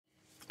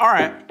All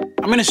right,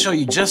 I'm gonna show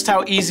you just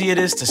how easy it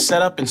is to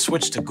set up and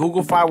switch to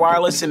Google Fi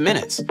Wireless in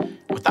minutes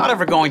without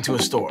ever going to a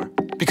store.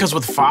 Because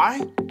with Fi,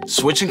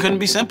 switching couldn't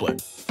be simpler.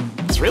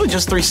 It's really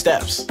just 3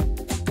 steps.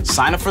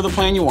 Sign up for the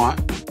plan you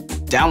want,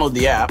 download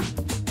the app,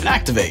 and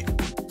activate.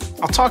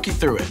 I'll talk you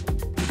through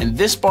it, and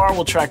this bar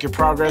will track your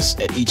progress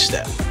at each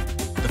step.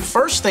 The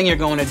first thing you're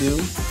going to do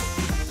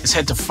is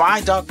head to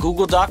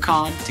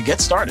fi.google.com to get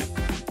started.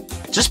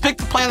 Just pick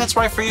the plan that's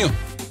right for you.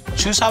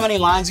 Choose how many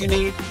lines you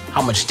need,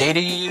 how much data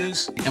you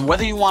use, and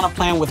whether you want a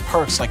plan with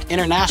perks like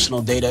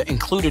international data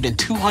included in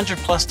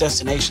 200+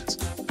 destinations.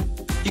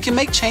 You can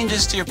make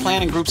changes to your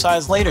plan and group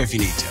size later if you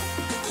need to.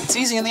 It's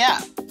easy in the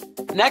app.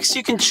 Next,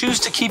 you can choose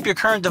to keep your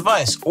current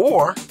device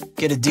or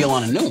get a deal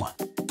on a new one.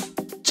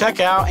 Check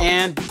out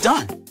and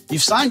done.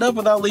 You've signed up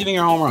without leaving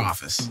your home or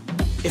office.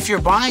 If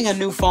you're buying a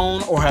new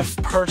phone or have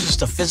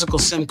purchased a physical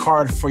SIM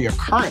card for your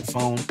current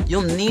phone,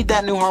 you'll need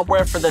that new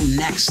hardware for the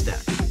next step.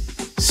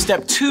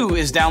 Step 2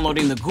 is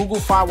downloading the Google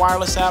Fi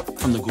Wireless app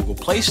from the Google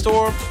Play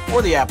Store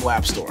or the Apple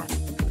App Store.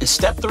 And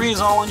step 3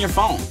 is all on your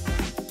phone.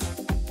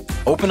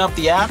 Open up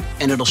the app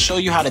and it'll show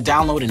you how to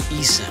download an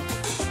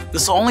eSIM.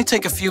 This will only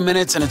take a few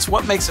minutes and it's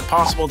what makes it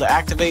possible to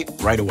activate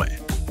right away.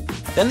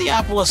 Then the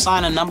app will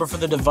assign a number for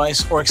the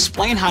device or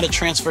explain how to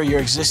transfer your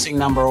existing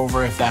number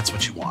over if that's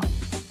what you want.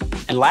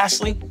 And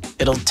lastly,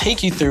 it'll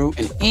take you through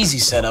an easy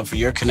setup for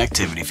your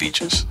connectivity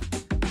features.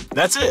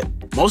 That's it.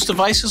 Most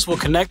devices will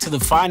connect to the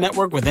Fi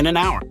network within an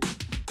hour.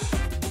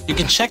 You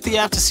can check the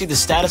app to see the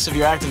status of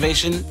your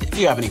activation if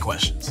you have any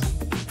questions.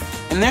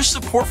 And there's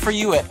support for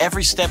you at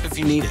every step if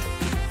you need it.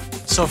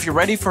 So if you're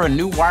ready for a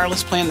new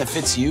wireless plan that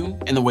fits you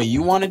and the way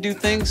you want to do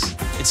things,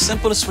 it's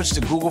simple to switch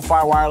to Google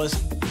Fi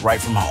Wireless right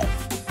from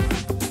home.